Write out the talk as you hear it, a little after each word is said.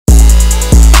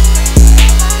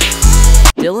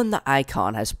Dylann the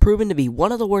Icon has proven to be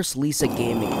one of the worst Lisa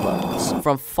gaming clones.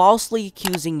 From falsely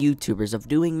accusing YouTubers of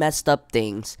doing messed up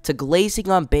things, to glazing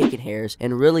on bacon hairs,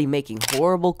 and really making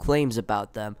horrible claims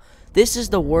about them, this is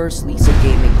the worst Lisa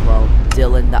gaming clone,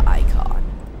 Dylann the Icon.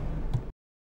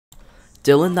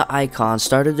 Dylann the Icon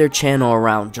started their channel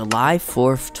around July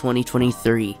 4th,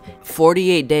 2023.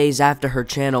 48 days after her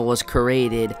channel was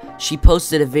created, she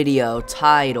posted a video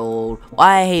titled,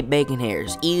 "Why I Hate Bacon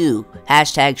Hairs, Ew,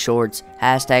 hashtag shorts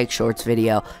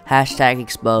video, hashtag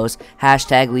expose,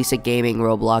 hashtag Lisa Gaming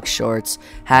Roblox shorts,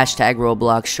 hashtag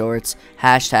Roblox shorts,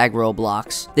 hashtag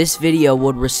Roblox." This video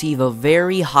would receive a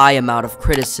very high amount of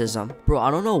criticism. Bro,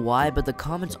 I don't know why, but the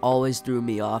comments always threw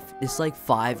me off. It's like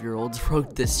 5-year-olds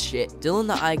wrote this shit. Dylann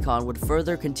the Icon would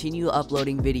further continue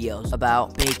uploading videos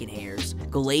about bacon hairs,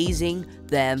 glazing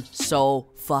them so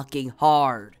fucking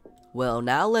hard. Well,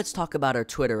 now let's talk about her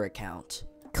Twitter account.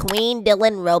 Queen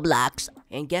Dylann Roblox.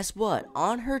 And guess what?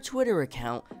 On her Twitter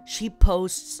account, she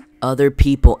posts other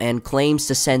people and claims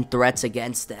to send threats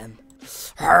against them.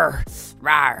 Rar.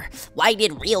 Why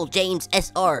did real James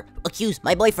SR accuse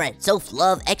my boyfriend,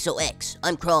 Self-Love XOX?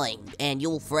 I'm crying, and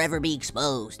you'll forever be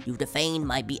exposed. You've defamed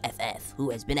my BFF,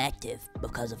 who has been active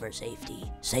because of her safety.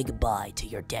 Say goodbye to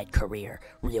your dead career,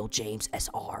 real James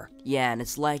SR. Yeah, and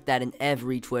it's like that in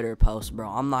every Twitter post, bro.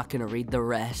 I'm not gonna read the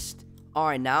rest.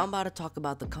 Alright, now I'm about to talk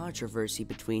about the controversy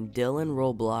between Dylann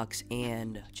Roblox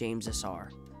and James SR.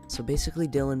 So basically,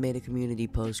 Dylann made a community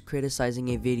post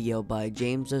criticizing a video by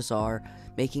James SR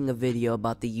making a video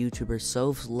about the YouTuber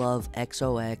Self-Love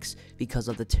XOX because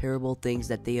of the terrible things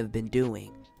that they have been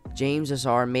doing. James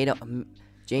SR made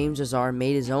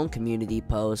his own community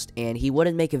post, and he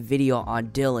wouldn't make a video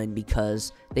on Dylann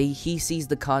because he sees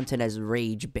the content as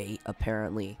rage bait,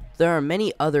 apparently. There are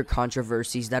many other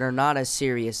controversies that are not as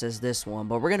serious as this one,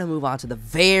 but we're gonna move on to the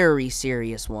very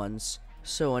serious ones.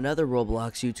 So another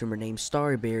Roblox YouTuber named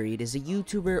Starburied is a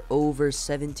YouTuber over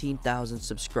 17,000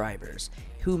 subscribers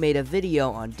who made a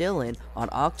video on Dylann on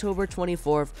October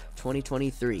 24th,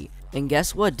 2023. And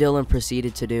guess what Dylann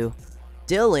proceeded to do?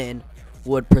 Dylann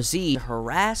would proceed to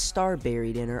harass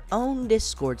Starburied in her own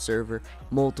Discord server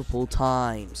multiple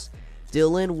times.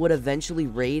 Dylann would eventually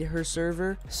raid her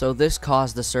server, so this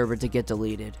caused the server to get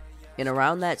deleted. And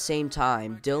around that same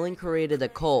time, Dylann created a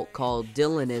cult called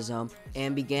Dylannism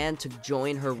and began to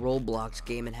join her Roblox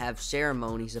game and have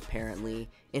ceremonies, apparently,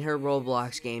 in her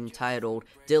Roblox game titled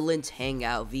Dylann's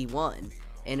Hangout V1,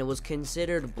 and it was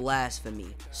considered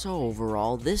blasphemy. So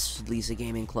overall, this Lisa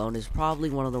Gaming clone is probably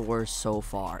one of the worst so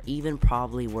far, even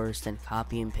probably worse than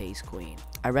Copy and Paste Queen.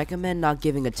 I recommend not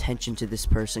giving attention to this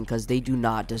person because they do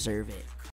not deserve it.